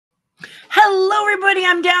Hello, everybody.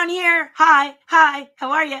 I'm down here. Hi.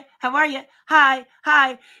 How are you?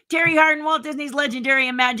 Hi. Terri Hardin, Walt Disney's legendary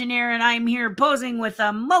Imagineer, and I'm here posing with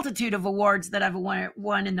a multitude of awards that I've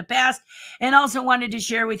won in the past, and also wanted to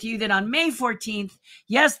share with you that on May 14th,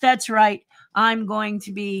 yes, that's right, I'm going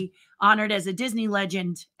to be honored as a Disney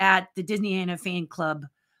legend at the Disney Ana Fan Club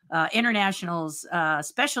International's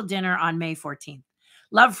special dinner on May 14th.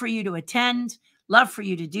 Love for you to attend. Love for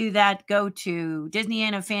you to do that. Go to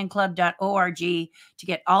disneyanafanclub.org to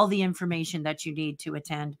get all the information that you need to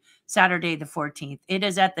attend Saturday the 14th. It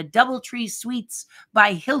is at the Doubletree Suites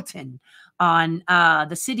by Hilton on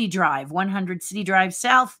the City Drive, 100 City Drive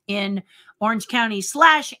South in Orange County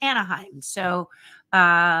 / Anaheim. So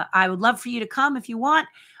I would love for you to come if you want.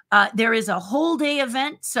 There is a whole day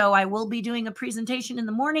event, so I will be doing a presentation in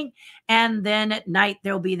the morning, and then at night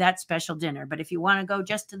there'll be that special dinner. But if you want to go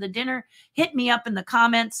just to the dinner, hit me up in the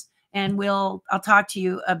comments, and I'll talk to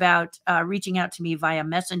you about reaching out to me via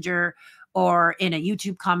Messenger or in a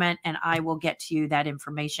YouTube comment, and I will get to you that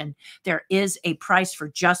information. There is a price for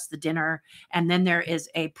just the dinner, and then there is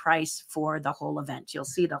a price for the whole event. You'll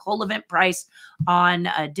see the whole event price on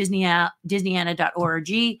disneyana.org,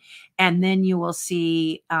 and then you will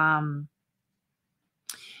see a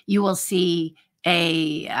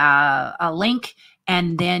link.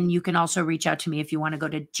 And then you can also reach out to me if you want to go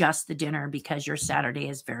to just the dinner because your Saturday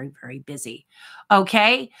is very, very busy.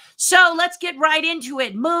 Okay, so let's get right into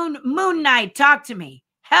it. Moon Knight, talk to me.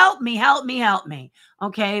 Help me.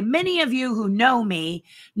 Okay, many of you who know me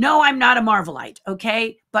know I'm not a Marvelite,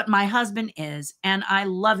 okay? But my husband is, and I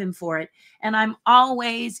love him for it. And I'm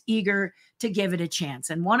always eager to give it a chance.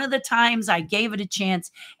 And one of the times I gave it a chance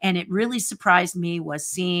and it really surprised me was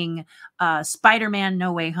seeing Spider-Man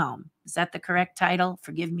No Way Home. Is that the correct title?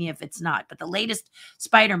 Forgive me if it's not, but the latest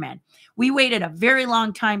Spider-Man. We waited a very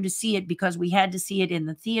long time to see it because we had to see it in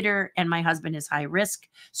the theater and my husband is high risk.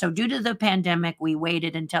 So due to the pandemic, we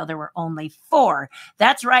waited until there were only 4.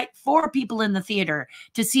 That's right, 4 people in the theater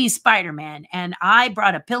to see Spider-Man. And I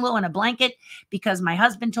brought a pillow and a blanket because my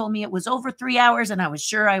husband told me it was over 3 hours and I was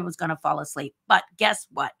sure I was going to fall asleep. But guess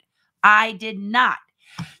what? I did not.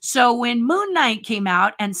 So when Moon Knight came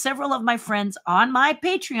out, and several of my friends on my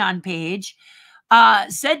Patreon page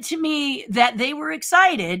said to me that they were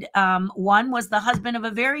excited. One was the husband of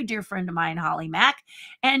a very dear friend of mine, Holly Mack,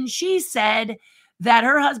 and she said that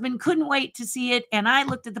her husband couldn't wait to see it. And I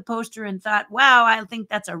looked at the poster and thought, wow, I think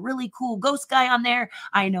that's a really cool ghost guy on there.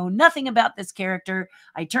 I know nothing about this character.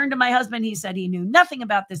 I turned to my husband. He said he knew nothing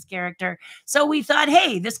about this character. So we thought,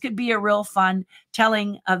 hey, this could be a real fun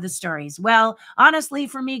telling of the stories. Well, honestly,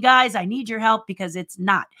 for me, guys, I need your help because it's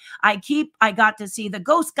not. I got to see the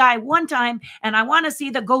ghost guy one time and I want to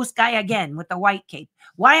see the ghost guy again with the white cape.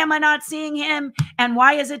 Why am I not seeing him? And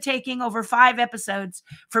why is it taking over 5 episodes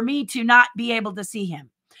for me to not be able to see him?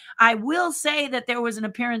 I will say that there was an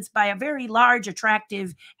appearance by a very large,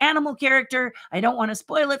 attractive animal character. I don't want to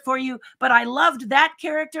spoil it for you, but I loved that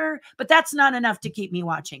character, but that's not enough to keep me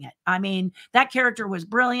watching it. I mean, that character was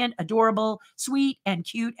brilliant, adorable, sweet, and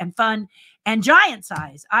cute, and fun, and giant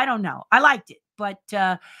size. I don't know. I liked it. But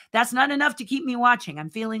that's not enough to keep me watching. I'm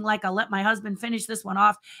feeling like I'll let my husband finish this one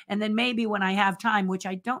off. And then maybe when I have time, which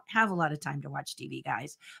I don't have a lot of time to watch TV,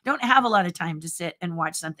 guys. Don't have a lot of time to sit and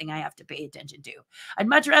watch something I have to pay attention to. I'd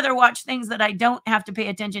much rather watch things that I don't have to pay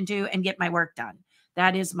attention to and get my work done.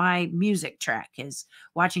 That is my music track, is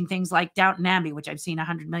watching things like Downton Abbey, which I've seen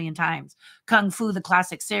 100 million times. Kung Fu, the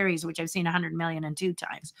classic series, which I've seen 100,000,002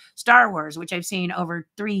 times. Star Wars, which I've seen over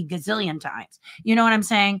 3 gazillion times. You know what I'm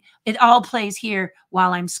saying? It all plays here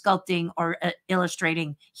while I'm sculpting or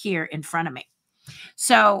illustrating here in front of me.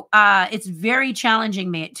 So it's very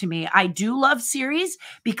challenging to me. I do love series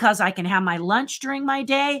because I can have my lunch during my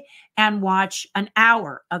day and watch an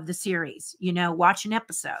hour of the series, watch an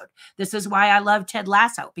episode. This is why I love Ted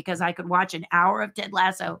Lasso, because I could watch an hour of Ted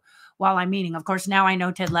Lasso while I'm eating. Of course, now I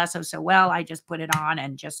know Ted Lasso so well, I just put it on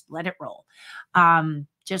and just let it roll.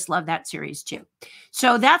 Just love that series too.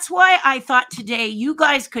 So that's why I thought today you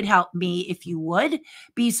guys could help me, if you would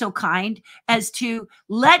be so kind as to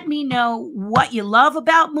let me know what you love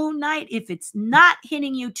about Moon Knight. If it's not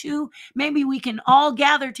hitting you too, maybe we can all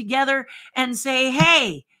gather together and say,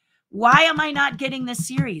 hey, why am I not getting this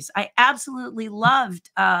series? I absolutely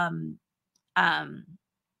loved, and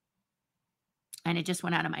it just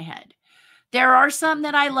went out of my head. There are some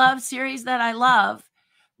that I love, series that I love,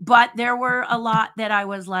 but there were a lot that I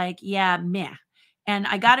was like, yeah, meh. And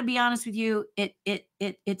I got to be honest with you,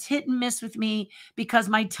 it's hit and miss with me because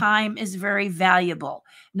my time is very valuable.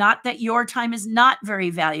 Not that your time is not very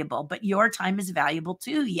valuable, but your time is valuable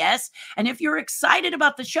too, yes? And if you're excited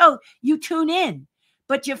about the show, you tune in.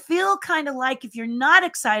 but you feel kind of like if you're not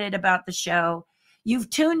excited about the show, you've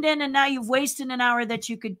tuned in and now you've wasted an hour that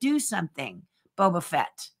you could do something. Boba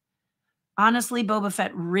Fett. Honestly, Boba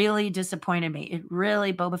Fett really disappointed me.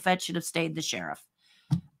 Boba Fett should have stayed the sheriff.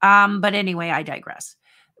 But anyway, I digress.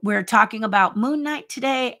 We're talking about Moon Knight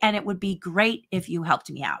today, and it would be great if you helped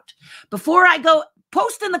me out. Before I go,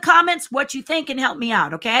 post in the comments what you think and help me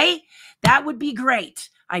out, okay? That would be great.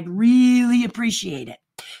 I'd really appreciate it.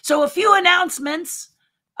 So a few announcements,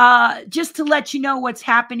 just to let you know what's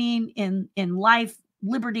happening in life,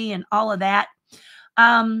 liberty, and all of that.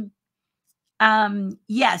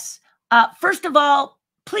 Yes. First of all,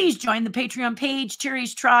 please join the Patreon page,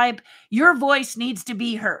 Terry's Tribe. Your voice needs to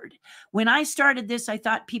be heard. When I started this, I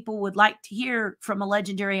thought people would like to hear from a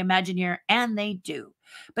legendary Imagineer, and they do.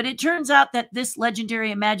 But it turns out that this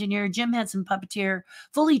legendary Imagineer, Jim Henson puppeteer,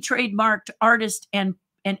 fully trademarked artist and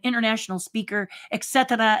international speaker,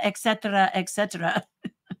 etc., etc., etc.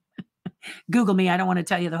 Google me. I don't want to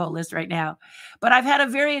tell you the whole list right now. But I've had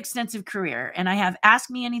a very extensive career, and I have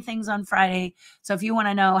Ask Me Anythings on Friday. So if you want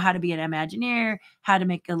to know how to be an Imagineer, how to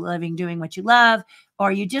make a living doing what you love,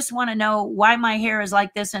 or you just want to know why my hair is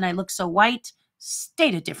like this and I look so white,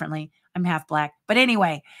 state it differently. I'm half black. But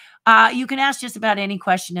anyway, you can ask just about any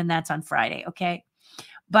question, and that's on Friday, okay?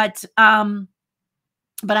 But I'm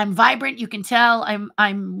vibrant. You can tell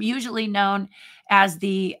I'm usually known as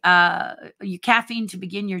the caffeine to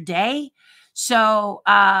begin your day. So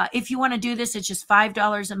if you want to do this, it's just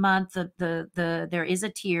 $5 a month. There is a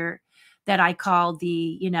tier that I call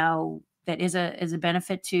that is a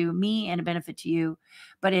benefit to me and a benefit to you,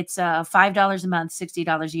 but it's $5 a month,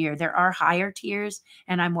 $60 a year. There are higher tiers,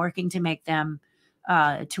 and I'm working to make them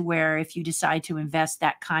to where if you decide to invest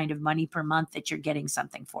that kind of money per month, that you're getting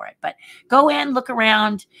something for it. But go in, look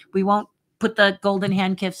around. We won't put the golden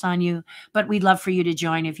handcuffs on you, but we'd love for you to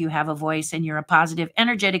join if you have a voice and you're a positive,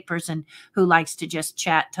 energetic person who likes to just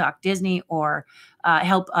chat, talk Disney, or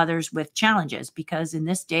help others with challenges. Because in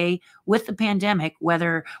this day with the pandemic,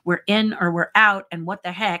 whether we're in or we're out, and what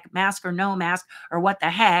the heck, mask or no mask, or what the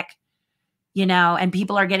heck, and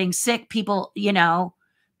people are getting sick, people,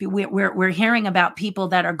 we're hearing about people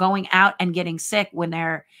that are going out and getting sick when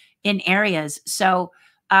they're in areas. So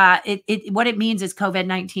what it means is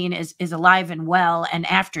COVID-19 is alive and well and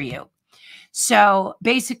after you. So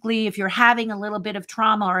basically, if you're having a little bit of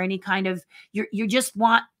trauma or any kind of, you just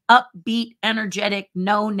want upbeat, energetic,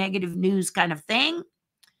 no negative news kind of thing.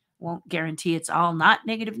 Won't guarantee it's all not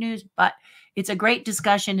negative news, but it's a great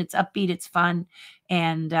discussion. It's upbeat. It's fun.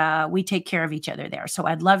 And we take care of each other there. So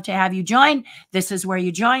I'd love to have you join. This is where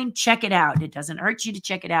you join. Check it out. It doesn't hurt you to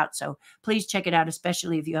check it out. So please check it out,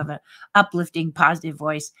 especially if you have an uplifting, positive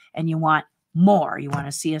voice and you want more. You want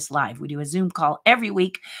to see us live. We do a Zoom call every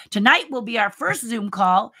week. Tonight will be our first Zoom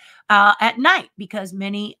call at night, because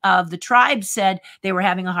many of the tribes said they were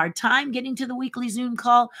having a hard time getting to the weekly Zoom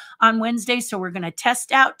call on Wednesday. So we're going to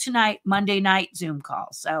test out tonight, Monday night Zoom call.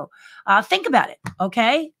 So think about it.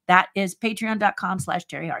 Okay. That is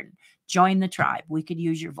patreon.com/Terri Hardin. Join the tribe. We could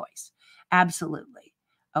use your voice. Absolutely.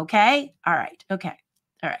 Okay. All right. Okay.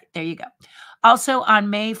 All right. There you go. Also on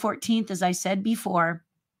May 14th, as I said before,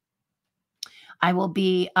 I will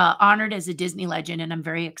be honored as a Disney legend, and I'm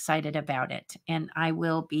very excited about it. And I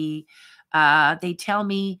will be, they tell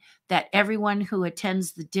me that everyone who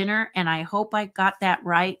attends the dinner, and I hope I got that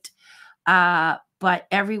right, but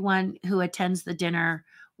everyone who attends the dinner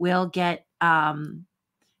will get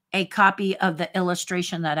a copy of the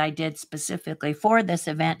illustration that I did specifically for this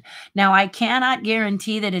event. Now, I cannot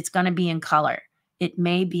guarantee that it's going to be in color. It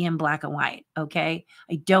may be in black and white, okay?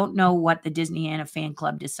 I don't know what the Disneyana fan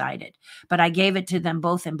club decided, but I gave it to them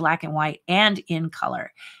both in black and white and in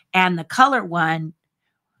color. And the color one,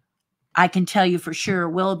 I can tell you for sure,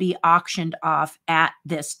 will be auctioned off at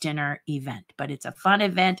this dinner event. But it's a fun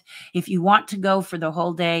event. If you want to go for the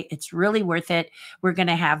whole day, it's really worth it. We're going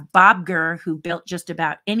to have Bob Gurr, who built just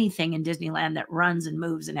about anything in Disneyland that runs and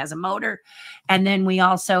moves and has a motor. And then we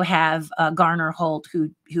also have Garner Holt,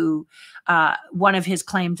 who one of his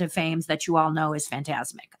claim to fame that you all know is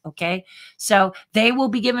Fantasmic. Okay. So they will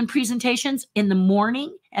be given presentations in the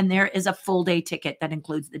morning, and there is a full day ticket that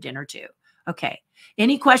includes the dinner too. Okay.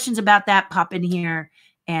 Any questions about that, pop in here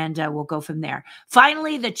and we'll go from there.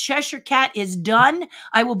 Finally, the Cheshire Cat is done.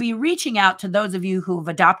 I will be reaching out to those of you who have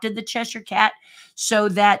adopted the Cheshire Cat, so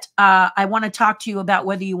that I want to talk to you about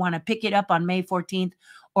whether you want to pick it up on May 14th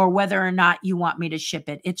or whether or not you want me to ship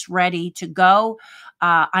it. It's ready to go.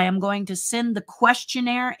 I am going to send the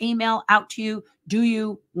questionnaire email out to you. Do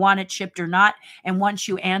you want it shipped or not? And once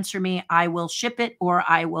you answer me, I will ship it, or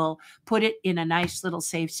I will put it in a nice little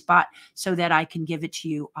safe spot so that I can give it to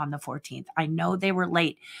you on the 14th. I know they were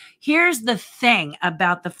late. Here's the thing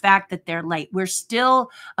about the fact that they're late. We're still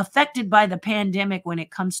affected by the pandemic when it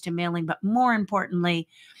comes to mailing, but more importantly,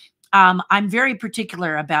 I'm very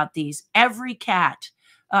particular about these. Every cat,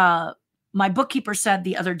 my bookkeeper said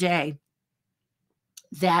the other day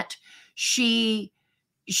that she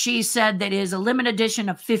said that is a limited edition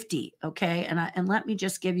of 50. Okay. And let me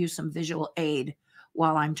just give you some visual aid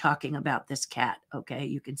while I'm talking about this cat. Okay.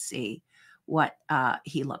 You can see what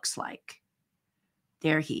he looks like.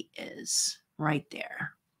 There he is right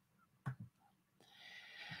there.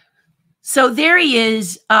 So there he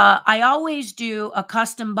is. I always do a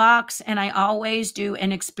custom box, and I always do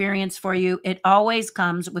an experience for you. It always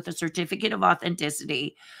comes with a certificate of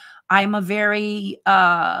authenticity. I'm a very,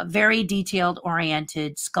 very detailed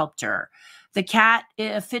oriented sculptor. The cat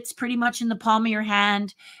fits pretty much in the palm of your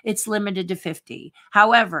hand. It's limited to 50.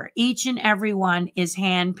 However, each and every one is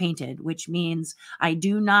hand painted, which means I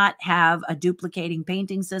do not have a duplicating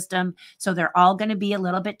painting system. So they're all going to be a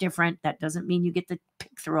little bit different. That doesn't mean you get to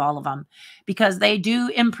pick through all of them, because they do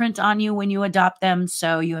imprint on you when you adopt them.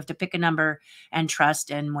 So you have to pick a number and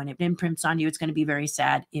trust. And when it imprints on you, it's going to be very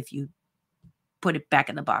sad if you put it back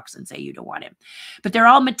in the box and say you don't want it. But they're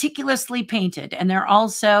all meticulously painted, and they're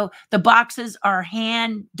also, the boxes are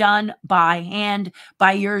hand done by hand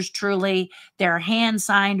by yours truly. They're hand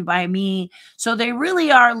signed by me. So they really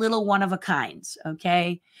are little one of a kinds.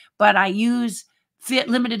 Okay. But I use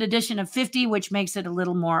limited edition of 50, which makes it a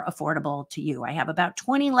little more affordable to you. I have about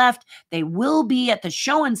 20 left. They will be at the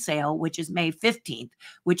show and sale, which is May 15th,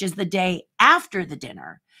 which is the day after the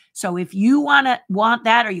dinner. So if you want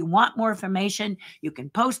that, or you want more information, you can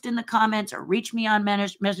post in the comments or reach me on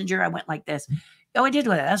Messenger. I went like this. Oh, I did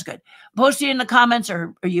with it. That's good. Post it in the comments,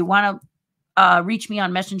 or you want to reach me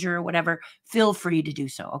on Messenger or whatever, feel free to do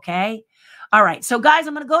so. Okay. All right. So guys,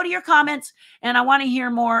 I'm going to go to your comments, and I want to hear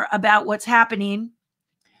more about what's happening.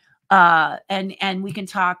 And we can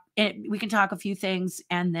talk a few things,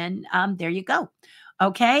 and then there you go.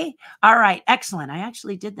 Okay. All right. Excellent. I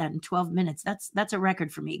actually did that in 12 minutes. That's a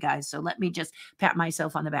record for me, guys. So let me just pat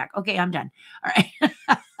myself on the back. Okay. I'm done. All right.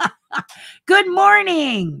 Good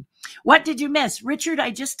morning. What did you miss? Richard, I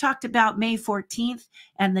just talked about May 14th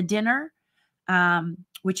and the dinner,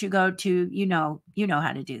 which you go to, you know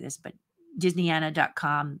how to do this, but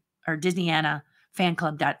disneyanna.com or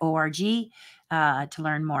disneyyannafanclub.org to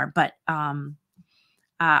learn more. But,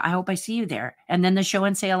 I hope I see you there. And then the show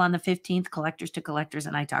and sale on the 15th, collectors to collectors.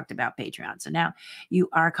 And I talked about Patreon. So now you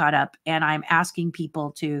are caught up, and I'm asking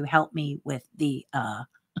people to help me with the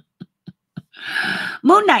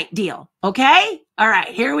Moon Knight deal. Okay. All right,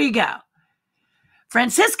 here we go.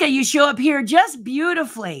 Francisca, you show up here just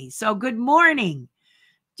beautifully. So good morning.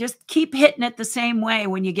 Just keep hitting it the same way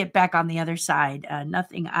when you get back on the other side.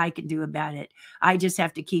 Nothing I can do about it. I just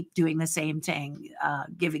have to keep doing the same thing,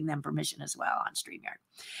 giving them permission as well on StreamYard.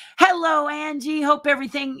 Hello, Angie. Hope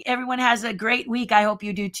everyone has a great week. I hope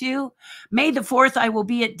you do too. May the 4th, I will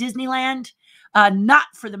be at Disneyland. Not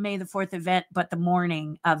for the May the 4th event, but the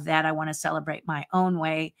morning of that. I want to celebrate my own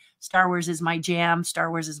way. Star Wars is my jam.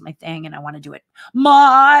 Star Wars is my thing, and I want to do it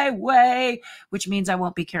my way, which means I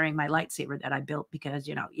won't be carrying my lightsaber that I built, because,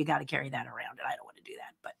 you got to carry that around, and I don't want to do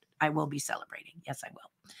that, but I will be celebrating. Yes, I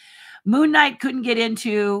will. Moon Knight couldn't get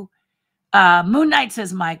into, Moon Knight,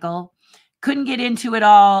 says Michael, couldn't get into it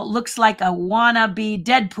all. Looks like a wannabe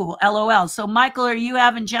Deadpool, LOL. So, Michael, are you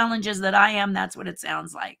having challenges that I am? That's what it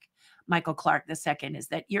sounds like. Michael Clark II, is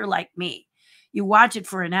that you're like me. You watch it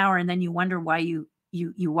for an hour, and then you wonder why you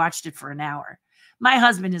watched it for an hour. My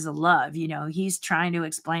husband is a love, he's trying to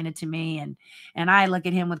explain it to me, and I look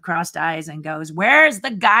at him with crossed eyes and goes, "Where's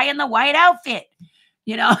the guy in the white outfit?"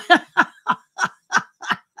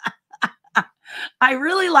 I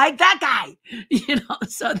really like that guy,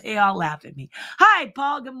 so they all laugh at me. Hi,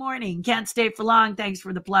 Paul. Good morning. Can't stay for long. Thanks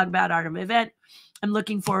for the plug about our event. I'm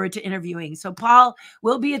looking forward to interviewing. So Paul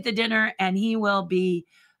will be at the dinner, and he will be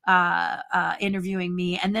interviewing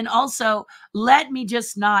me. And then also, let me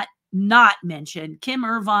just not mention Kim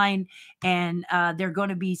Irvine, and they're going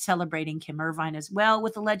to be celebrating Kim Irvine as well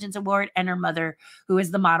with the Legends Award, and her mother, who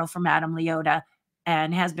is the model for Madame Leota.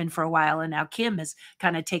 and has been for a while. And now Kim has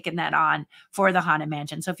kind of taken that on for the Haunted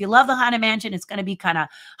Mansion. So if you love the Haunted Mansion, it's going to be kind of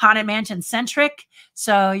Haunted Mansion centric.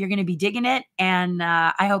 So you're going to be digging it. And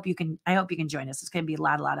I hope you can join us. It's going to be a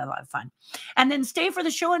lot of fun. And then stay for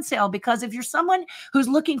the show and sale, because if you're someone who's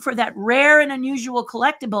looking for that rare and unusual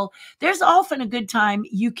collectible, there's often a good time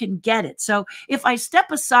you can get it. So if I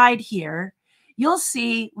step aside here, you'll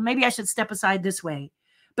see, well, maybe I should step aside this way.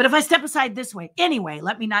 But if I step aside this way, anyway,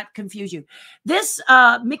 let me not confuse you. This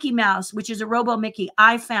Mickey Mouse, which is a Robo Mickey,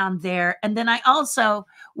 I found there. And then I also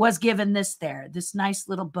was given this nice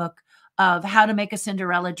little book of how to make a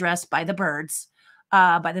Cinderella dress by the birds,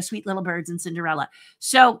 by the sweet little birds in Cinderella.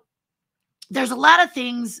 So there's a lot of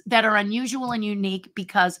things that are unusual and unique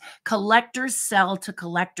because collectors sell to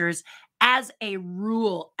collectors as a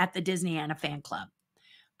rule at the Disneyana Fan Club.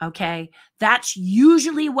 Okay, that's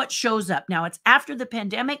usually what shows up. Now, it's after the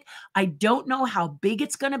pandemic. I don't know how big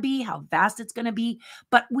it's going to be, how vast it's going to be,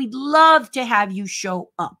 but we'd love to have you show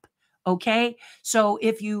up. Okay, so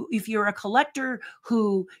if you're a collector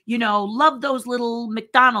who, you know, loved those little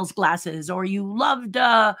McDonald's glasses, or you loved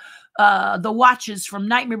the watches from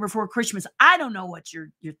Nightmare Before Christmas, I don't know what's your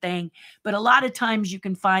thing, but a lot of times you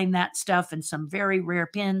can find that stuff and some very rare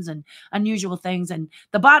pins and unusual things. And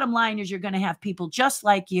the bottom line is you're going to have people just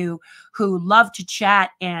like you who love to chat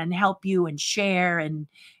and help you and share.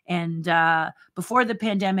 And before the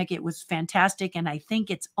pandemic, it was fantastic, and I think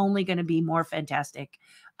it's only going to be more fantastic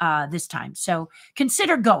this time. So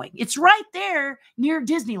consider going. It's right there near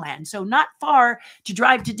Disneyland, so not far to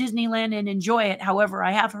drive to Disneyland and enjoy it. However, I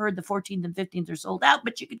have heard the 14th and 15th are sold out,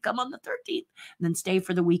 but you could come on the 13th and then stay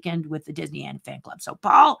for the weekend with the Disneyland Fan Club. So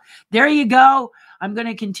Paul, there you go. I'm going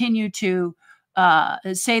to continue to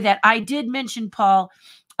say that I did mention, Paul,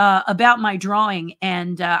 about my drawing,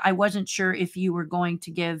 and I wasn't sure if you were going to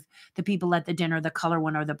give the people at the dinner the color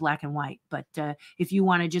one or the black and white, but if you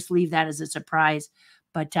want to just leave that as a surprise.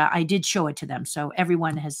 But I did show it to them, so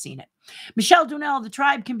everyone has seen it. Michelle Dunell, the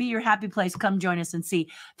tribe can be your happy place. Come join us and see.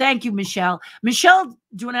 Thank you, Michelle. Michelle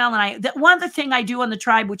Dunell and I, one other thing I do on the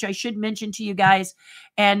tribe, which I should mention to you guys,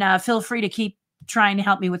 and feel free to keep trying to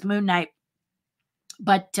help me with Moon Night.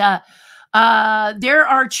 But there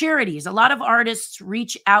are charities. A lot of artists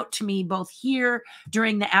reach out to me both here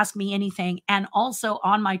during the Ask Me Anything and also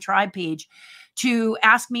on my tribe page to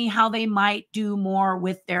ask me how they might do more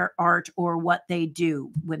with their art or what they do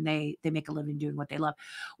when they make a living doing what they love.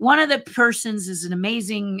 One of the persons is an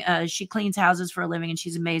amazing, she cleans houses for a living, and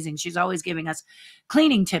she's amazing. She's always giving us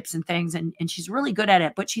cleaning tips and things, and she's really good at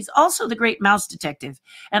it. But she's also the great mouse detective.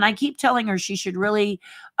 And I keep telling her she should really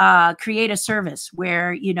create a service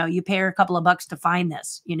where, you know, you pay her a couple of bucks to find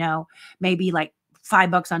this, you know, maybe like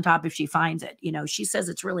 $5 on top if she finds it. You know, she says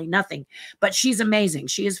it's really nothing, but she's amazing.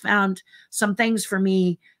 She has found some things for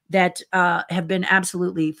me that have been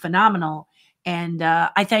absolutely phenomenal. And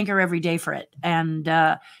I thank her every day for it. And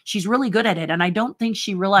she's really good at it. And I don't think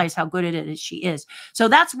she realized how good at it she is. So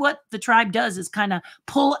that's what the tribe does, is kind of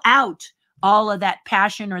pull out all of that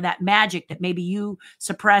passion or that magic that maybe you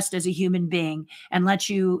suppressed as a human being, and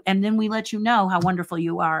then we let you know how wonderful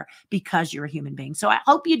you are because you're a human being. So I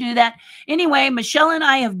hope you do that. Anyway, Michelle and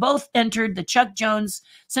I have both entered the Chuck Jones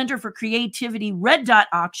Center for Creativity Red Dot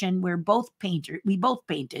auction. We both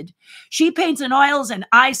painted. She paints in oils and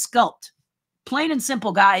I sculpt. Plain and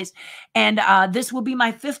simple, guys. And this will be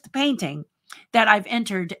my 5th painting that I've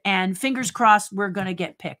entered, and fingers crossed we're going to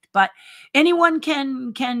get picked. But anyone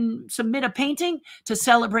can submit a painting to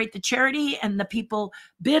celebrate the charity, and the people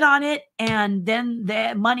bid on it, and then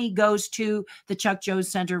the money goes to the Chuck Jones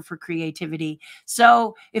Center for Creativity.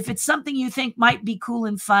 So if it's something you think might be cool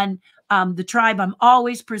and fun, the tribe, I'm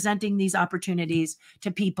always presenting these opportunities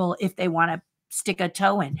to people if they want to stick a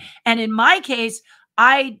toe in. And in my case,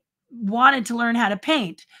 I wanted to learn how to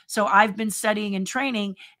paint. So I've been studying and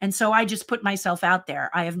training. And so I just put myself out there.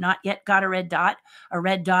 I have not yet got a red dot. A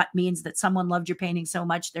red dot means that someone loved your painting so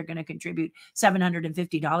much, they're going to contribute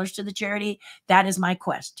 $750 to the charity. That is my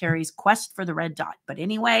quest, Terry's quest for the red dot. But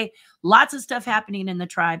anyway, lots of stuff happening in the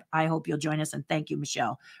tribe. I hope you'll join us. And thank you,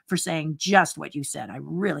 Michelle, for saying just what you said. I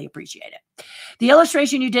really appreciate it. The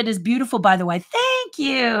illustration you did is beautiful, by the way. Thank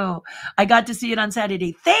you. I got to see it on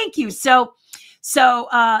Saturday. Thank you. So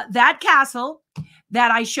that castle that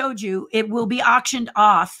I showed you, it will be auctioned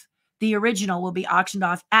off. The original will be auctioned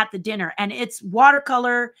off at the dinner, and it's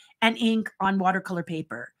watercolor and ink on watercolor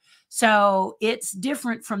paper. So it's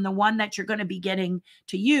different from the one that you're going to be getting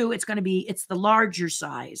to you. It's the larger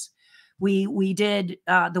size. We did,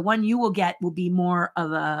 the one you will get will be more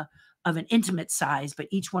of an intimate size, but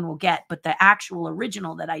each one will get, but the actual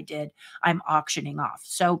original that I did, I'm auctioning off.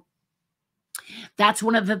 So That's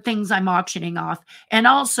one of the things I'm auctioning off. And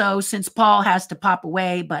also, since Paul has to pop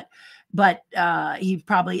away, but he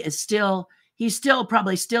probably is still, he's still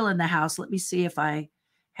probably still in the house. Let me see if I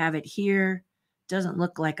have it here. Doesn't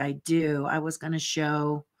look like I do. I was going to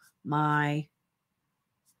show my,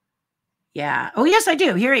 yeah. Oh, yes, I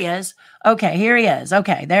do. Here he is. Okay, here he is.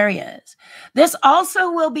 Okay, there he is. This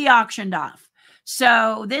also will be auctioned off.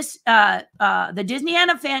 So this, the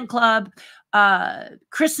Disneyana fan club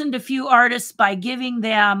christened a few artists by giving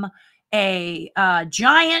them a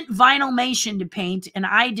giant vinylmation to paint, and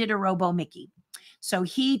I did a Robo Mickey. So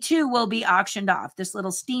he too will be auctioned off. This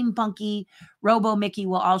little steampunky Robo Mickey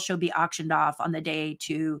will also be auctioned off on the day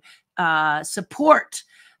to support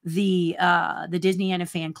the Disneyana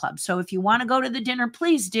fan club. So if you want to go to the dinner,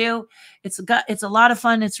 please do. It's a lot of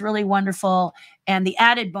fun. It's really wonderful. And the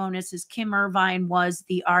added bonus is Kim Irvine was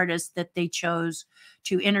the artist that they chose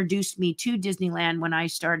to introduce me to Disneyland when I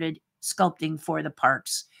started sculpting for the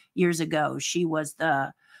parks years ago. She was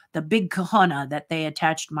the big kahuna that they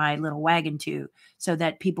attached my little wagon to so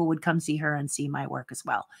that people would come see her and see my work as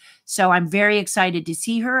well. So I'm very excited to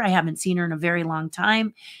see her. I haven't seen her in a very long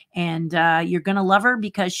time. And you're going to love her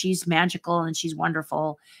because she's magical and she's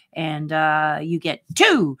wonderful. And you get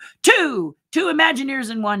two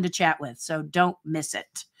Imagineers in one to chat with. So don't miss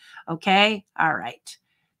it. Okay? All right.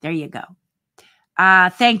 There you go.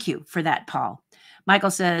 Thank you for that, Paul.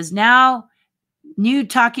 Michael says, now... new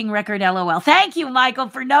talking record, LOL. Thank you, Michael,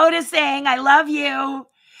 for noticing. I love you.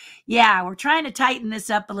 Yeah, we're trying to tighten this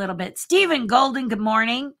up a little bit. Stephen Golden, good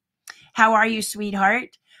morning. How are you,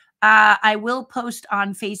 sweetheart? I will post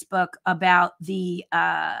on Facebook about the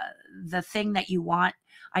thing that you want.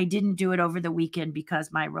 I didn't do it over the weekend because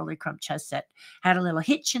my roller crump chess set had a little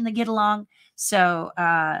hitch in the get along. So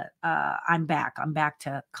I'm back. I'm back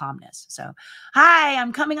to calmness. So, hi,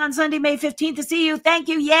 I'm coming on Sunday, May 15th to see you. Thank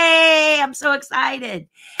you. Yay. I'm so excited.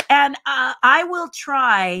 And I will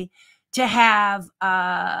try to have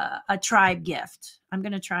a tribe gift. I'm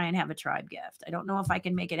going to try and have a tribe gift. I don't know if I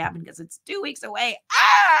can make it happen because it's 2 weeks away.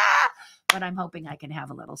 But I'm hoping I can have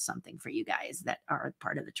a little something for you guys that are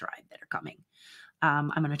part of the tribe that are coming.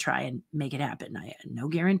 I'm going to try and make it happen. No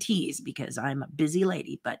guarantees because I'm a busy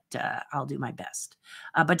lady, but I'll do my best.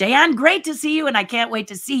 But Diane, great to see you, and I can't wait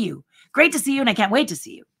to see you. Great to see you, and I can't wait to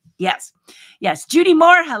see you. Yes. Yes. Judy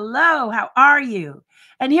Moore, hello. How are you?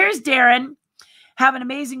 And here's Darren. Have an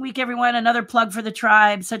amazing week, everyone. Another plug for the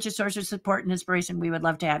tribe. Such a source of support and inspiration. We would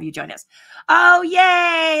love to have you join us. Oh,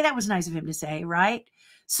 yay. That was nice of him to say, right?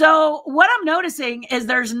 So what I'm noticing is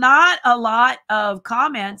there's not a lot of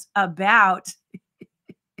comments about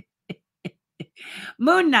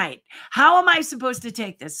Moon Knight. How am I supposed to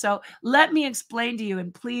take this? So let me explain to you,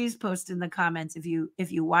 and please post in the comments if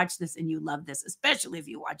you watch this and you love this, especially if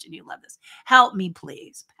you watch and you love this. Help me,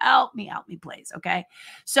 please. Help me, please. Okay.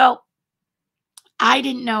 So I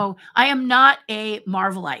didn't know. I am not a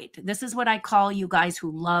Marvelite. This is what I call you guys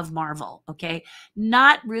who love Marvel. Okay.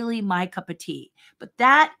 Not really my cup of tea, but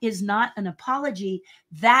that is not an apology.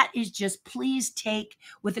 That is just, please take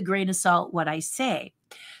with a grain of salt what I say.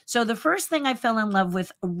 So the first thing I fell in love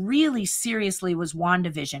with really seriously was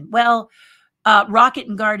WandaVision. Well, Rocket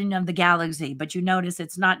and Guardian of the Galaxy, but you notice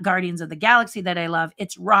it's not Guardians of the Galaxy that I love.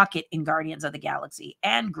 It's Rocket in Guardians of the Galaxy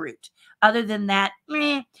and Groot. Other than that,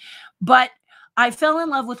 meh. But I fell in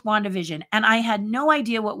love with WandaVision, and I had no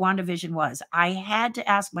idea what WandaVision was. I had to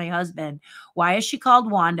ask my husband, why is she called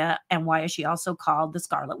Wanda, and why is she also called the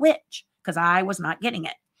Scarlet Witch? Because I was not getting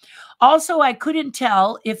it. Also, I couldn't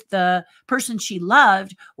tell if the person she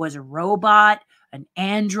loved was a robot, an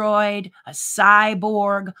android, a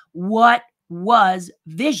cyborg. What was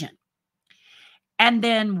Vision? And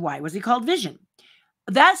then why was he called Vision?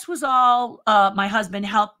 That was all my husband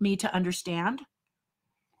helped me to understand.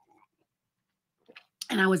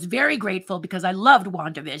 And I was very grateful because I loved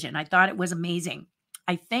WandaVision. I thought it was amazing.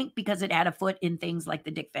 I think because it had a foot in things like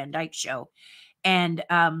the Dick Van Dyke Show and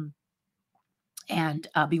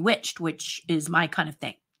Bewitched, which is my kind of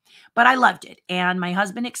thing. But I loved it. And my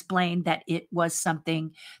husband explained that it was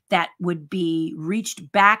something that would be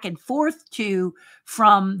reached back and forth to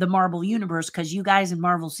from the Marvel universe, because you guys in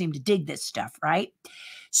Marvel seem to dig this stuff, right?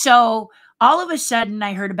 So all of a sudden,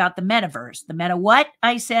 I heard about the metaverse. The meta what?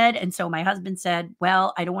 I said. And so my husband said,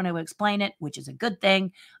 well, I don't want to explain it, which is a good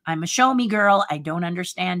thing. I'm a show me girl. I don't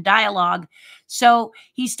understand dialogue. So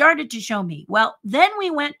he started to show me. Well, then we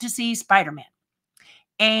went to see Spider-Man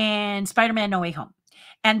and Spider-Man No Way Home.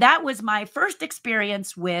 And that was my first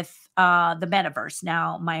experience with the metaverse.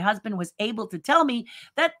 Now, my husband was able to tell me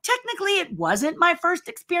that technically it wasn't my first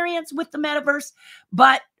experience with the metaverse,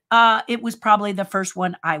 but it was probably the first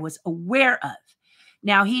one I was aware of.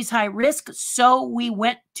 Now he's high risk, so we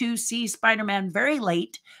went to see Spider-Man very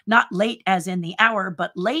late, not late as in the hour,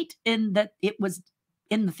 but late in that it was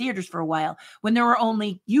in the theaters for a while when there were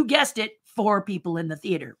only, you guessed it, 4 people in the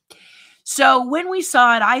theater. So when we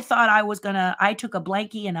saw it, I thought I took a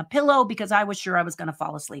blankie and a pillow because I was sure I was going to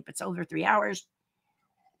fall asleep. It's over 3 hours.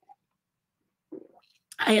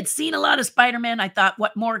 I had seen a lot of Spider-Man. I thought,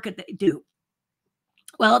 what more could they do?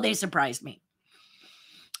 Well, they surprised me.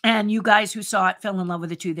 And you guys who saw it fell in love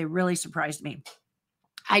with it too. They really surprised me.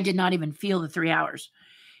 I did not even feel the 3 hours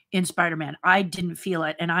in Spider-Man. I didn't feel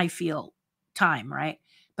it, and I feel time, right?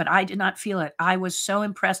 But I did not feel it. I was so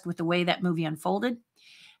impressed with the way that movie unfolded,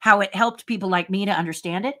 how it helped people like me to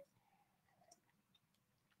understand it.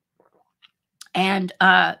 And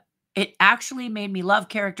it actually made me love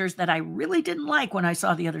characters that I really didn't like when I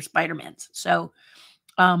saw the other Spider-Mans. So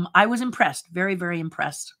I was impressed, very, very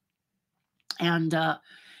impressed. And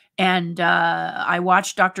I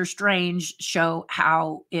watched Doctor Strange show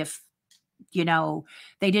how if, you know,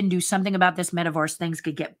 they didn't do something about this metaverse, this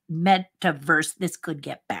could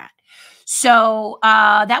get bad. So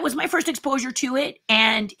that was my first exposure to it,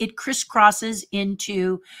 and it crisscrosses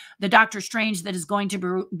into the Doctor Strange that is going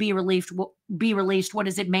to be released. What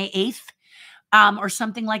is it, May 8th or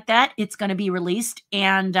something like that? It's going to be released,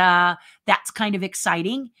 and that's kind of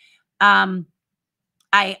exciting.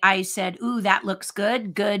 I said, ooh, that looks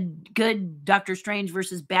good. Good Doctor Strange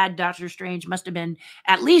versus bad Doctor Strange must have been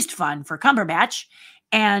at least fun for Cumberbatch,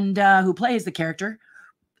 and who plays the character.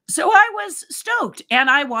 So I was stoked, and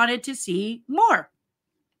I wanted to see more.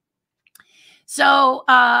 So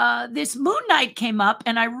this Moon Knight came up,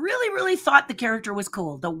 and I really, really thought the character was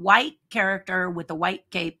cool. The white character with the white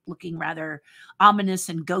cape looking rather ominous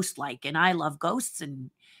and ghost-like, and I love ghosts and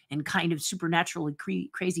kind of supernaturally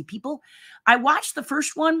crazy people. I watched the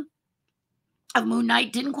first one of Moon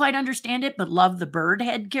Knight, didn't quite understand it, but loved the bird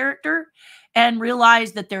head character and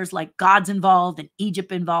realized that there's like gods involved and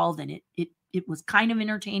Egypt involved, and it was kind of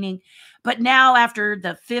entertaining. But now after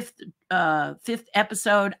the fifth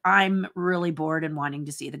episode, I'm really bored and wanting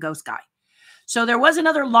to see the ghost guy. So there was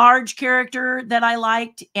another large character that I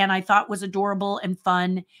liked and I thought was adorable and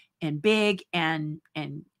fun and big and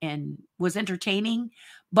was entertaining.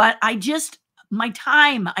 But I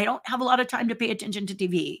don't have a lot of time to pay attention to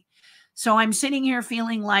TV. So I'm sitting here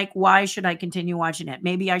feeling like, why should I continue watching it?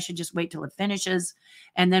 Maybe I should just wait till it finishes.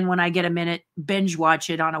 And then when I get a minute, binge watch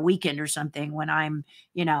it on a weekend or something when I'm,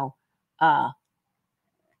 on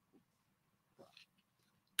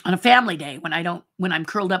a family day, when I'm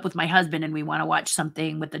curled up with my husband and we want to watch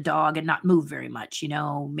something with the dog and not move very much,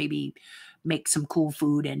 maybe make some cool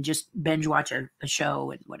food and just binge watch a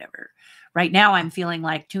show and whatever. Right now I'm feeling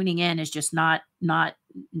like tuning in is just not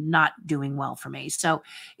doing well for me. So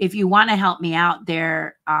if you want to help me out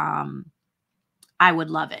there, I would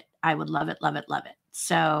love it. I would love it, love it, love it.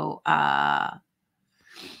 So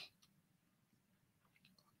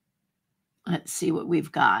let's see what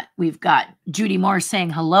we've got. We've got Judy Moore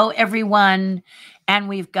saying hello, everyone. And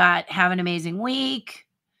we've got have an amazing week.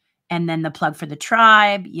 And then the plug for the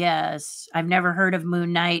tribe. Yes. I've never heard of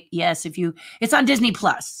Moon Knight. Yes. It's on Disney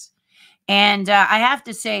Plus. And I have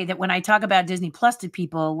to say that when I talk about Disney Plus to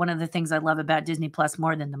people, one of the things I love about Disney Plus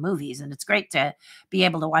more than the movies, and it's great to be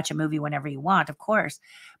able to watch a movie whenever you want, of course,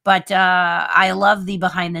 but I love the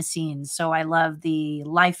behind the scenes. So I love the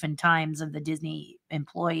life and times of the Disney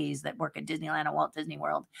employees that work at Disneyland and Walt Disney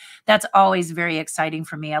World. That's always very exciting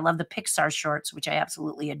for me. I love the Pixar shorts, which I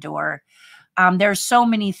absolutely adore. There's so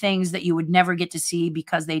many things that you would never get to see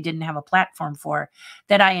because they didn't have a platform for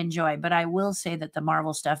that I enjoy. But I will say that the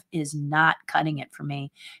Marvel stuff is not cutting it for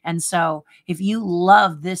me. And so if you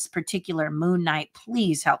love this particular Moon Knight,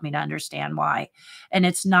 please help me to understand why. And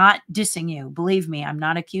it's not dissing you. Believe me, I'm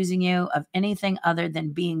not accusing you of anything other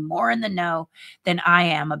than being more in the know than I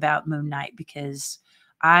am about Moon Knight, because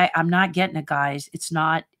I'm not getting it, guys. It's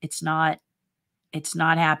not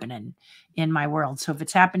happening in my world. So if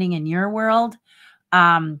it's happening in your world,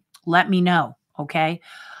 let me know. Okay.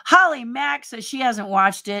 Holly Mack says she hasn't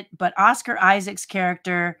watched it, but Oscar Isaac's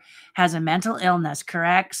character has a mental illness,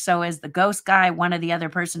 correct? So is the ghost guy one of the other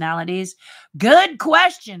personalities? Good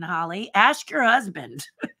question, Holly. Ask your husband.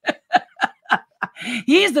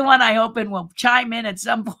 He's the one I hope will chime in at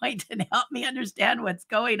some point and help me understand what's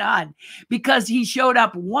going on, because he showed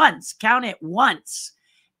up once, count it once.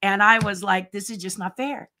 And I was like, this is just not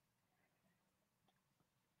fair.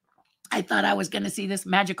 I thought I was going to see this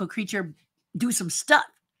magical creature do some stuff,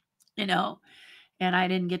 and I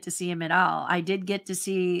didn't get to see him at all. I did get to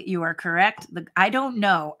see, you are correct. I don't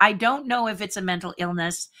know. I don't know if it's a mental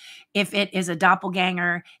illness, if it is a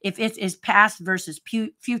doppelganger, if it is past versus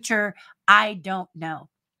future. I don't know.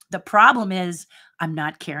 The problem is I'm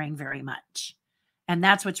not caring very much. And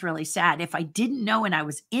that's what's really sad. If I didn't know and I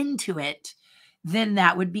was into it, then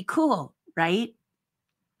that would be cool, right?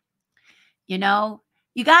 You know,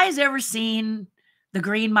 you guys ever seen The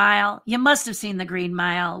Green Mile? You must have seen The Green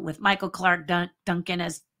Mile with Michael Clark Duncan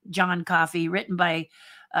as John Coffey, written by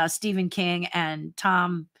Stephen King, and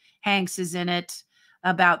Tom Hanks is in it,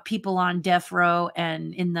 about people on death row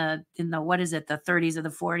and in the what is it, the 30s or the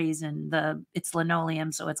 40s, and it's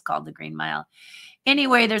linoleum, so it's called The Green Mile.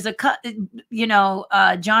 Anyway, there's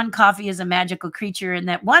John Coffey is a magical creature, and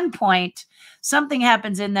at one point something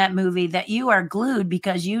happens in that movie that you are glued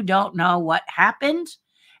because you don't know what happened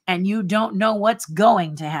and you don't know what's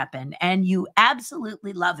going to happen, and you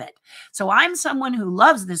absolutely love it. So I'm someone who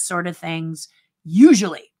loves this sort of things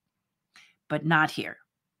usually, but not here.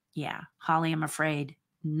 Yeah, Holly, I'm afraid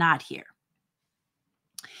not here.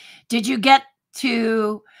 Did you get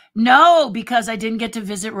to... No, because I didn't get to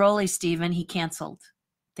visit Rolly, Stephen. He canceled.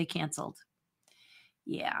 They canceled.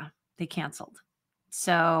 Yeah, they canceled.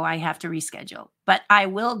 So I have to reschedule. But I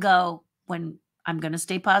will go when I'm going to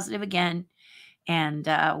stay positive again. And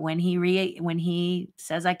when he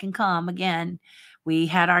says I can come again, we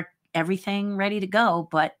had our everything ready to go,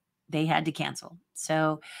 but they had to cancel.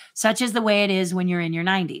 So such is the way it is when you're in your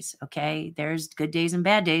 90s. Okay, there's good days and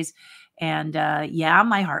bad days. And yeah,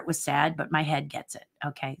 my heart was sad, but my head gets it.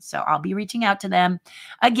 Okay, so I'll be reaching out to them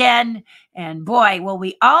again. And boy, will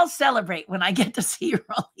we all celebrate when I get to see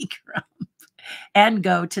Rolly Crump and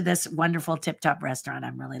go to this wonderful tip-top restaurant.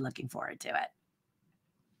 I'm really looking forward to it.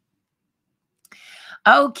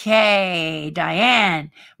 Okay,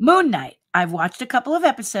 Diane. Moon Knight. I've watched a couple of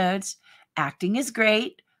episodes. Acting is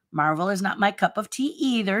great. Marvel is not my cup of tea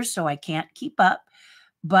either, so I can't keep up.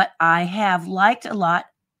 But I have liked a lot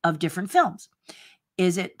of different films.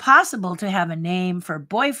 Is it possible to have a name for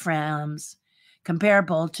boy films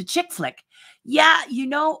comparable to chick flick? Yeah,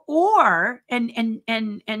 or and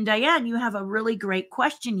Diane, you have a really great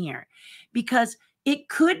question here, because it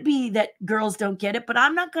could be that girls don't get it, but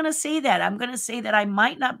I'm not going to say that. I'm going to say that I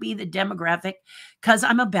might not be the demographic because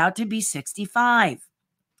I'm about to be 65.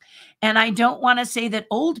 And I don't want to say that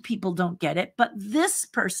old people don't get it, but this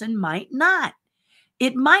person might not.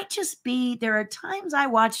 It might just be, there are times I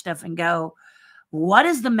watch stuff and go, what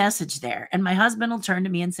is the message there? And my husband will turn to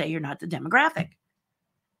me and say, you're not the demographic.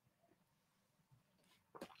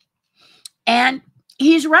 And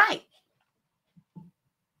he's right.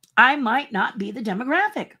 I might not be the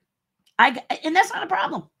demographic. And that's not a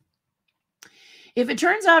problem. If it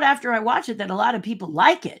turns out after I watch it that a lot of people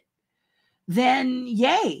like it, then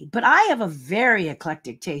yay. But I have a very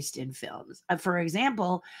eclectic taste in films. For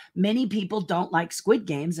example, many people don't like Squid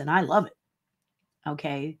Games, and I love it.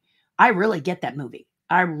 Okay. I really get that movie.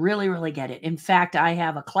 I really, really get it. In fact, I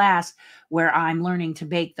have a class where I'm learning to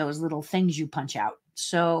bake those little things you punch out.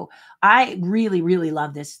 So I really, really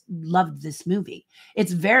loved this movie.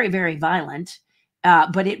 It's very, very violent,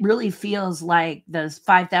 but it really feels like the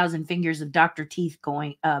 5,000 fingers of Dr. T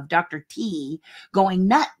going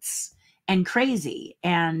nuts and crazy.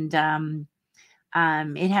 And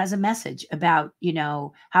it has a message about,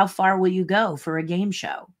 how far will you go for a game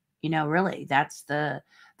show? Really, that's the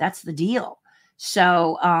deal.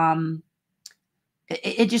 So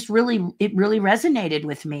it really resonated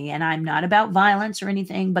with me. And I'm not about violence or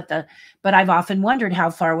anything, but I've often wondered, how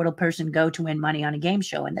far would a person go to win money on a game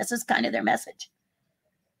show? And this is kind of their message.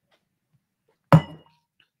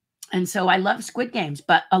 And so I love Squid Games,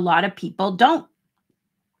 but a lot of people don't.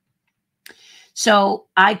 So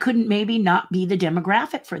I couldn't maybe not be the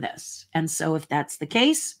demographic for this. And so if that's the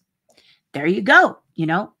case, there you go.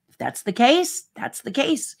 If that's the case, that's the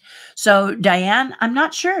case. So Diane, I'm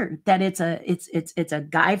not sure that it's a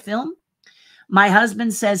guy film. My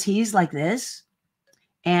husband says he's like this.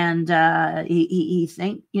 And he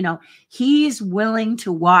think, he's willing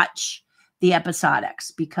to watch the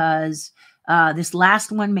episodics because this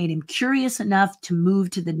last one made him curious enough to move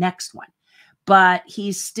to the next one. But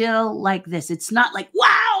he's still like this. It's not like,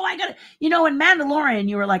 wow, I got to, in Mandalorian,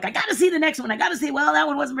 you were like, I got to see the next one. I got to see, well, that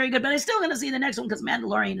one wasn't very good, but I'm still going to see the next one because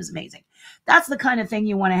Mandalorian is amazing. That's the kind of thing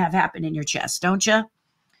you want to have happen in your chest, don't you?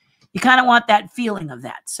 You kind of want that feeling of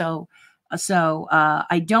that. So I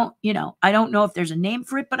don't know if there's a name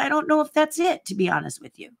for it, but I don't know if that's it, to be honest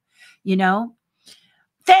with you.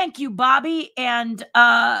 Thank you, Bobby. And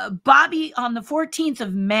Bobby, on the 14th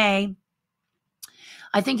of May,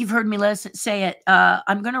 I think you've heard me say it.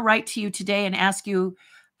 I'm going to write to you today and ask you,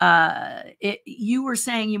 you were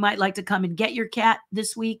saying you might like to come and get your cat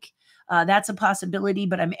this week. That's a possibility,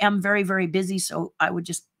 but I am very, very busy. So I would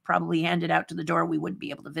just probably handed out to the door. We wouldn't be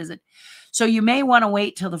able to visit. So you may want to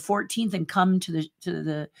wait till the 14th and come to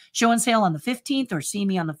the show and sale on the 15th, or see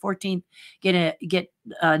me on the 14th, get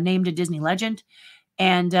named a Disney legend.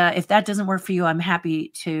 And if that doesn't work for you, I'm happy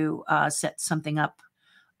to set something up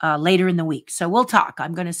later in the week. So we'll talk.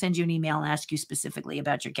 I'm going to send you an email and ask you specifically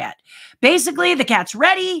about your cat. Basically, the cat's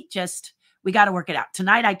ready. Just, we got to work it out.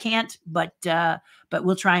 Tonight I can't, but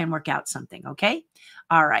we'll try and work out something. Okay.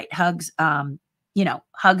 All right. Hugs. You know,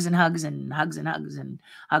 hugs and hugs and hugs and hugs and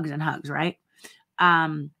hugs and hugs. Right.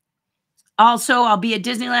 Also, I'll be at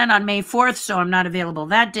Disneyland on May 4th, so I'm not available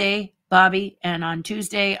that day, Bobby. And on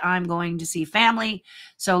Tuesday, I'm going to see family.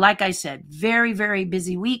 So like I said, very, very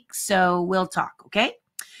busy week. So we'll talk. Okay.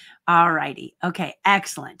 All righty. Okay.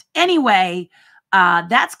 Excellent. Anyway,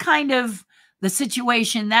 that's kind of the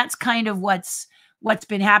situation. That's kind of what's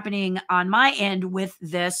been happening on my end with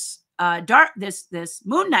this this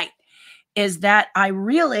Moon Night, is that I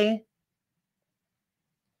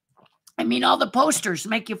mean, all the posters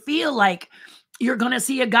make you feel like you're going to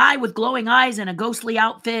see a guy with glowing eyes and a ghostly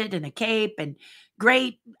outfit and a cape and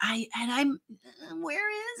great.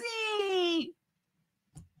 Where is he?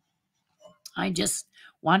 I just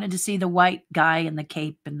wanted to see the white guy and the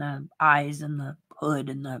cape and the eyes and the hood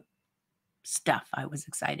and the stuff. I was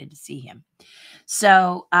excited to see him.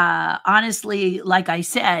 So, honestly, like I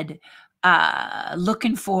said,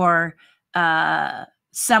 looking for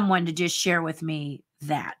someone to just share with me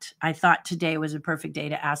that. I thought today was a perfect day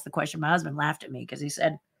to ask the question. My husband laughed at me because he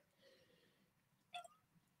said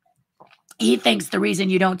he thinks the reason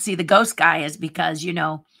you don't see the ghost guy is because, you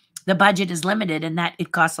know, the budget is limited and that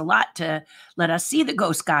it costs a lot to let us see the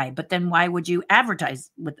ghost guy. But then why would you advertise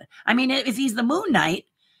with it? I mean, if he's the Moon Knight,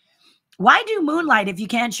 why do Moonlight if you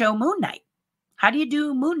can't show Moon Knight? How do you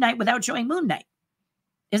do Moon Knight without showing Moon Knight?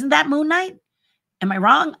 Isn't that Moon Knight? Am I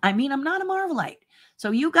wrong? I mean, I'm not a Marvelite.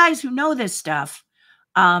 So you guys who know this stuff,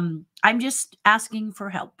 I'm just asking for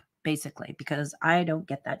help, basically, because I don't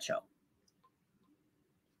get that show.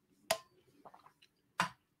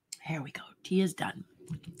 Here we go. Tea is done.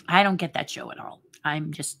 I don't get that show at all.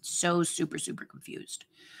 I'm just so super, super confused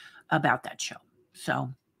about that show.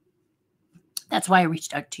 So that's why I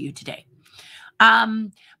reached out to you today.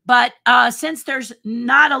 But since there's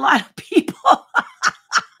not a lot of people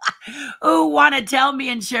who want to tell me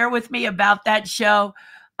and share with me about that show,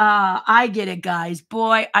 I get it, guys.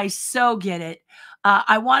 Boy, I so get it.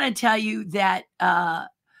 I want to tell you that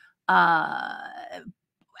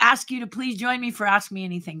ask you to please join me for Ask Me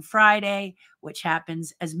Anything Friday, which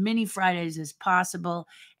happens as many Fridays as possible.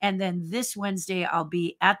 And then this Wednesday, I'll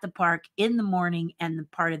be at the park in the morning and the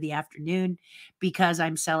part of the afternoon because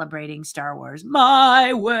I'm celebrating Star Wars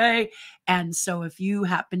my way. And so if you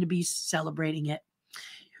happen to be celebrating it,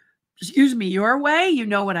 excuse me, your way, you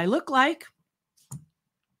know what I look like.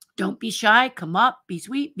 Don't be shy. Come up, be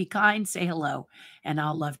sweet, be kind, say hello. And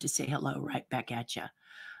I'll love to say hello right back at you.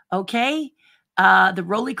 Okay. The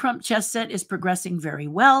Rolly Crump chess set is progressing very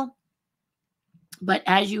well. But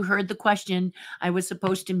as you heard the question, I was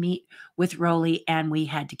supposed to meet with Rolly and we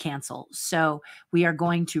had to cancel. So we are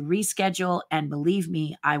going to reschedule. And believe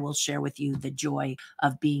me, I will share with you the joy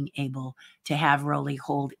of being able to have Rolly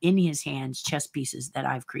hold in his hands chess pieces that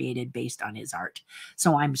I've created based on his art.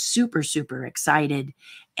 So I'm super, super excited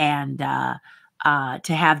and to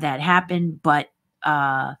have that happen. But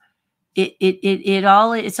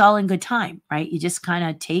it's all in good time, right? You just kind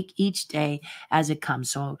of take each day as it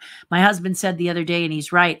comes. So my husband said the other day, and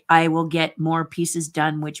he's right, I will get more pieces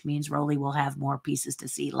done, which means Rolly will have more pieces to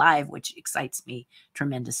see live, which excites me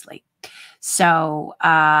tremendously. So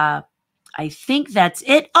I think that's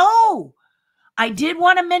it. Oh, I did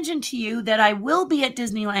want to mention to you that I will be at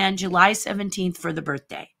Disneyland July 17th for the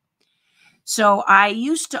birthday. So I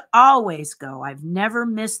used to always go. I've never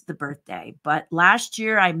missed the birthday, but last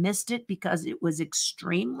year I missed it because it was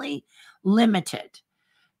extremely limited.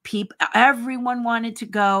 Everyone wanted to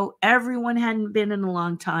go. Everyone hadn't been in a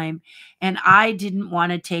long time. And I didn't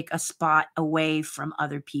want to take a spot away from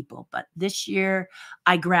other people. But this year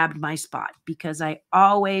I grabbed my spot because I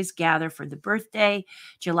always gather for the birthday,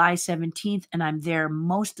 July 17th, and I'm there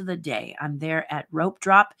most of the day. I'm there at Rope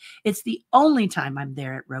Drop. It's the only time I'm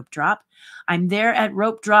there at Rope Drop. I'm there at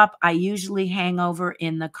Rope Drop. I usually hang over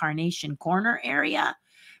in the Carnation Corner area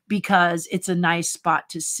because it's a nice spot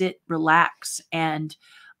to sit, relax, and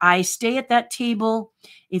I stay at that table.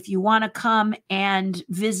 If you want to come and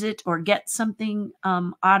visit or get something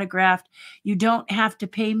autographed, you don't have to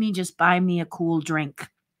pay me. Just buy me a cool drink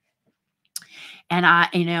and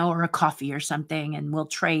or a coffee or something, and we'll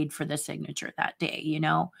trade for the signature that day.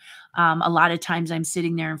 A lot of times I'm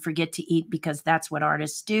sitting there and forget to eat because that's what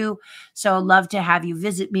artists do. So I'd love to have you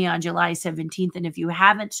visit me on July 17th. And if you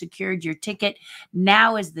haven't secured your ticket,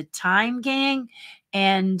 now is the time, gang.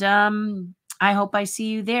 And I hope I see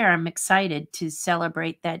you there. I'm excited to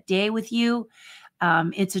celebrate that day with you.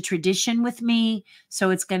 It's a tradition with me,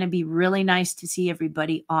 so it's going to be really nice to see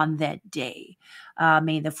everybody on that day.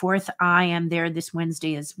 May the 4th, I am there this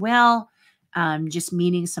Wednesday as well. Just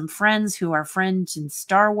meeting some friends who are friends in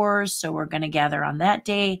Star Wars, so we're going to gather on that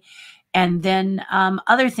day. And then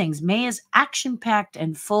other things. May is action-packed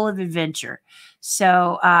and full of adventure.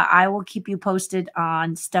 So I will keep you posted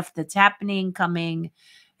on stuff that's happening, coming,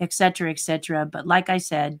 etc., etc. But like I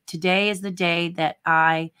said, today is the day that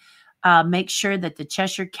I make sure that the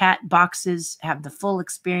Cheshire Cat boxes have the full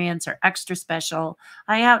experience or extra special.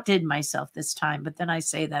 I outdid myself this time, but then I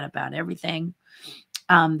say that about everything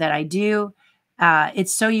that I do.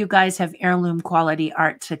 It's so you guys have heirloom quality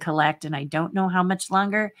art to collect, and I don't know how much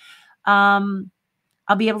longer I'll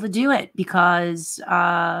be able to do it because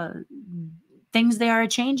things, they are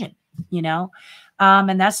changing, you know.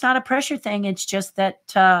 And that's not a pressure thing. It's just that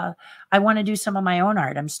I want to do some of my own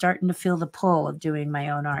art. I'm starting to feel the pull of doing my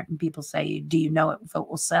own art. And people say, do you know if it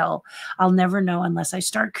will sell? I'll never know unless I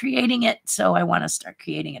start creating it. So I want to start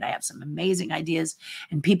creating it. I have some amazing ideas,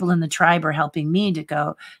 and people in the tribe are helping me to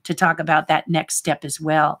go to talk about that next step as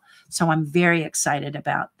well. So I'm very excited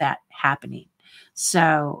about that happening.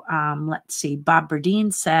 So let's see. Bob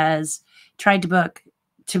Berdine says, tried to book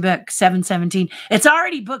 7/17. It's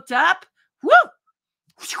already booked up. Woo!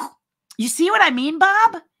 You see what I mean,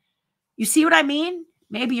 Bob? You see what I mean?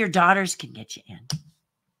 Maybe your daughters can get you in.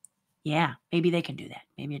 Yeah, maybe they can do that.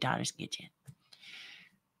 Maybe your daughters can get you in.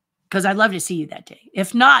 Because I'd love to see you that day.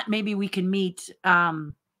 If not, maybe we can meet.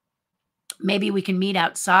 Maybe we can meet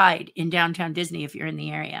outside in downtown Disney if you're in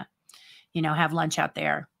the area. You know, have lunch out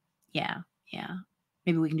there. Yeah.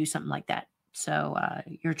 Maybe we can do something like that. So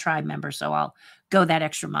you're a tribe member, so I'll go that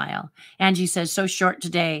extra mile. Angie says, so short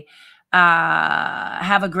today.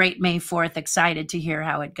 Have a great May 4th. Excited to hear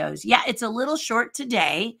how it goes. Yeah, it's a little short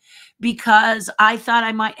today because I thought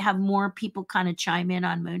I might have more people kind of chime in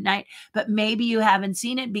on Moon Knight, but maybe you haven't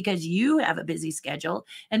seen it because you have a busy schedule.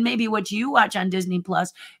 And maybe what you watch on Disney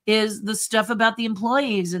Plus is the stuff about the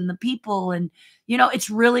employees and the people. And, you know, it's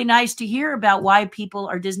really nice to hear about why people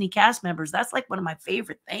are Disney cast members. That's like one of my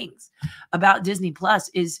favorite things about Disney Plus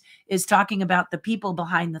is talking about the people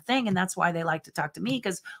behind the thing. And that's why they like to talk to me,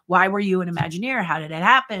 because why were you an Imagineer? How did it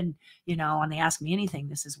happen? You know, and they ask me anything.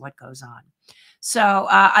 This is what goes on. So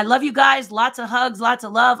I love you guys. Lots of hugs, lots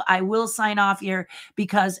of love. I will sign off here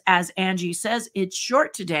because, as Angie says, it's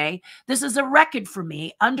short today. This is a record for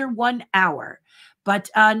me, under 1 hour, but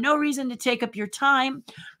no reason to take up your time.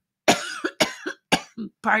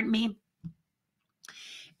 Pardon me.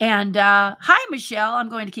 And hi, Michelle. I'm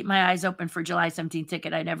going to keep my eyes open for July 17th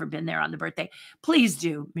ticket. I've never been there on the birthday. Please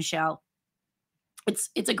do, Michelle. It's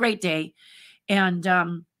a great day. And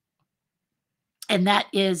that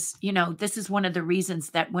is, you know, this is one of the reasons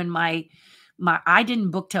that when I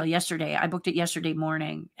didn't book till yesterday. I booked it yesterday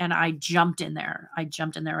morning and I jumped in there. I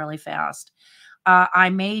jumped in there really fast. I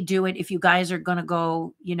may do it if you guys are going to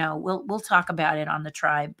go, you know, we'll talk about it on the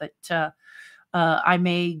tribe, but I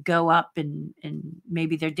may go up and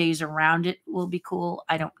maybe their days around it will be cool.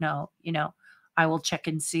 I don't know. You know, I will check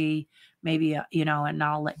and see maybe, you know, and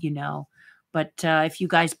I'll let you know. But if you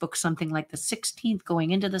guys book something like the 16th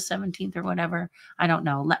going into the 17th or whatever, I don't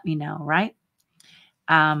know. Let me know. Right.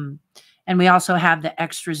 And we also have the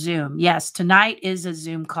extra Zoom. Yes. Tonight is a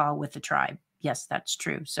Zoom call with the tribe. Yes, that's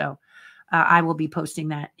true. So I will be posting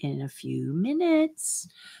that in a few minutes.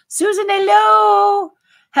 Susan, hello.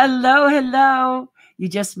 Hello, hello. You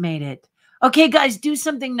just made it. Okay, guys, do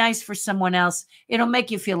something nice for someone else. It'll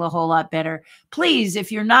make you feel a whole lot better. Please,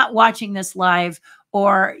 if you're not watching this live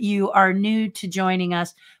or you are new to joining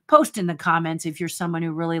us, post in the comments if you're someone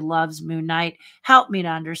who really loves Moon Knight. Help me to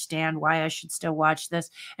understand why I should still watch this.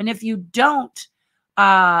 And if you don't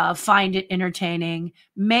find it entertaining,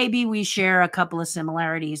 maybe we share a couple of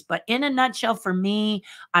similarities. But in a nutshell, for me,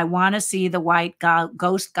 I want to see the white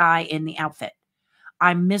ghost guy in the outfit.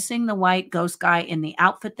 I'm missing the white ghost guy in the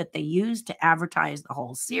outfit that they used to advertise the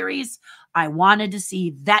whole series. I wanted to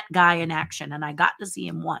see that guy in action, and I got to see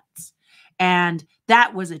him once. And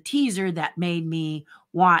that was a teaser that made me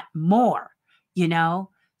want more, you know?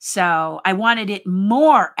 So I wanted it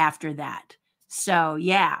more after that. So,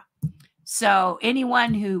 yeah. So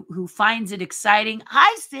anyone who finds it exciting,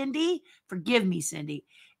 hi, Cindy. Forgive me, Cindy.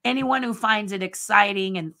 Anyone who finds it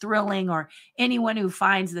exciting and thrilling, or anyone who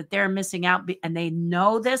finds that they're missing out and they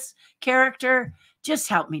know this character, Just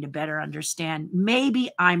help me to better understand.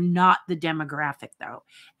 Maybe I'm not the demographic, though.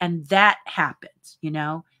 And that happens, you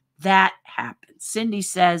know, that happens. Cindy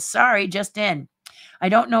says, sorry, just in. I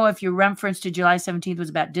don't know if your reference to July 17th was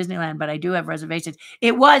about Disneyland, but I do have reservations.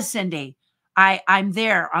 It was, Cindy. I'm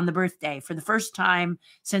there on the birthday for the first time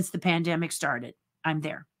since the pandemic started. I'm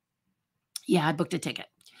there. Yeah, I booked a ticket.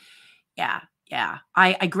 Yeah. Yeah.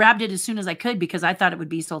 I grabbed it as soon as I could because I thought it would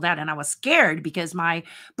be sold out. And I was scared because my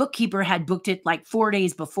bookkeeper had booked it like 4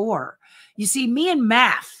 days before. You see, me and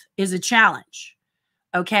math is a challenge.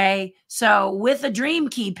 Okay. So with a Dream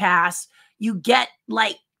Key Pass, you get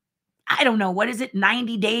like, I don't know, what is it,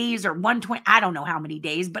 90 days or 120? I don't know how many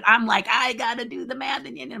days, but I'm like, I got to do the math.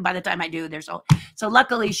 And by the time I do, there's so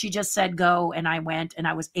luckily she just said go, and I went, and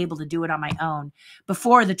I was able to do it on my own.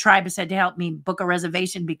 Before, the tribe said to help me book a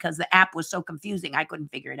reservation because the app was so confusing. I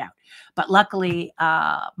couldn't figure it out. But luckily,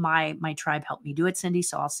 my tribe helped me do it, Cindy.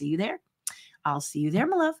 So I'll see you there. I'll see you there,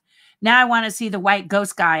 my love. Now I want to see the white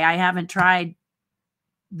ghost guy. I haven't tried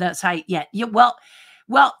the site yet.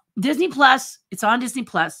 Well, Disney Plus, it's on Disney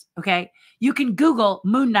Plus, okay? You can Google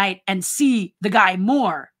Moon Knight and see the guy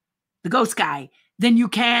more, the ghost guy, than you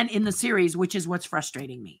can in the series, which is what's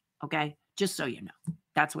frustrating me, okay? Just so you know.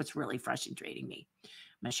 That's what's really frustrating me,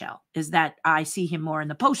 Michelle, is that I see him more in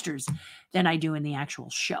the posters than I do in the actual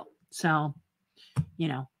show. So, you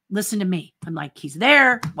know, listen to me. I'm like, he's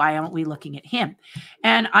there. Why aren't we looking at him?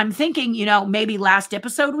 And I'm thinking, you know, maybe last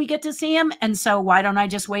episode we get to see him. And so why don't I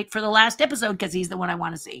just wait for the last episode? Because he's the one I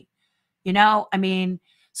want to see. You know, I mean,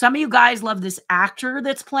 some of you guys love this actor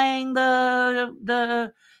that's playing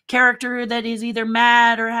the character that is either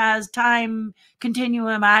mad or has time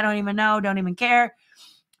continuum. I don't even know. Don't even care.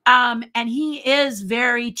 And he is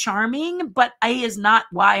very charming, but he is not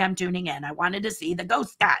why I'm tuning in. I wanted to see the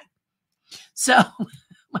ghost guy. So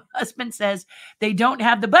my husband says they don't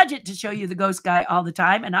have the budget to show you the ghost guy all the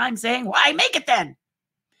time. And I'm saying, why make it then?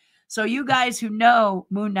 So you guys who know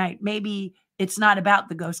Moon Knight, maybe it's not about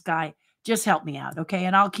the ghost guy. Just help me out, okay?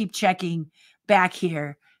 And I'll keep checking back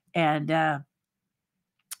here. And the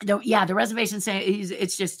reservation saying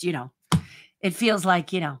it's just, you know, it feels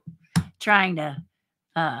like, you know, trying to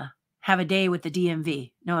have a day with the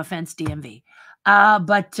DMV. No offense, DMV.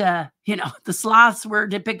 But you know, the sloths were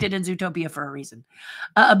depicted in Zootopia for a reason.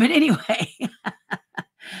 But anyway,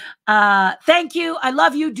 thank you. I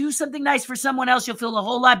love you. Do something nice for someone else. You'll feel a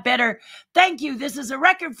whole lot better. Thank you. This is a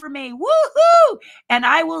record for me. Woohoo! And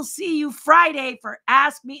I will see you Friday for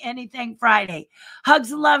Ask Me Anything Friday.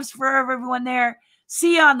 Hugs and loves for everyone there.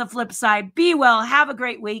 See you on the flip side. Be well. Have a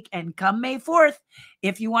great week. And come May 4th,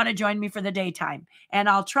 if you want to join me for the daytime. And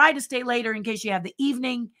I'll try to stay later in case you have the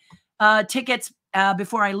evening tickets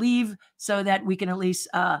before I leave so that we can at least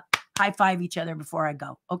high five each other before I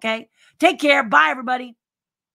go. Okay? Take care. Bye, everybody.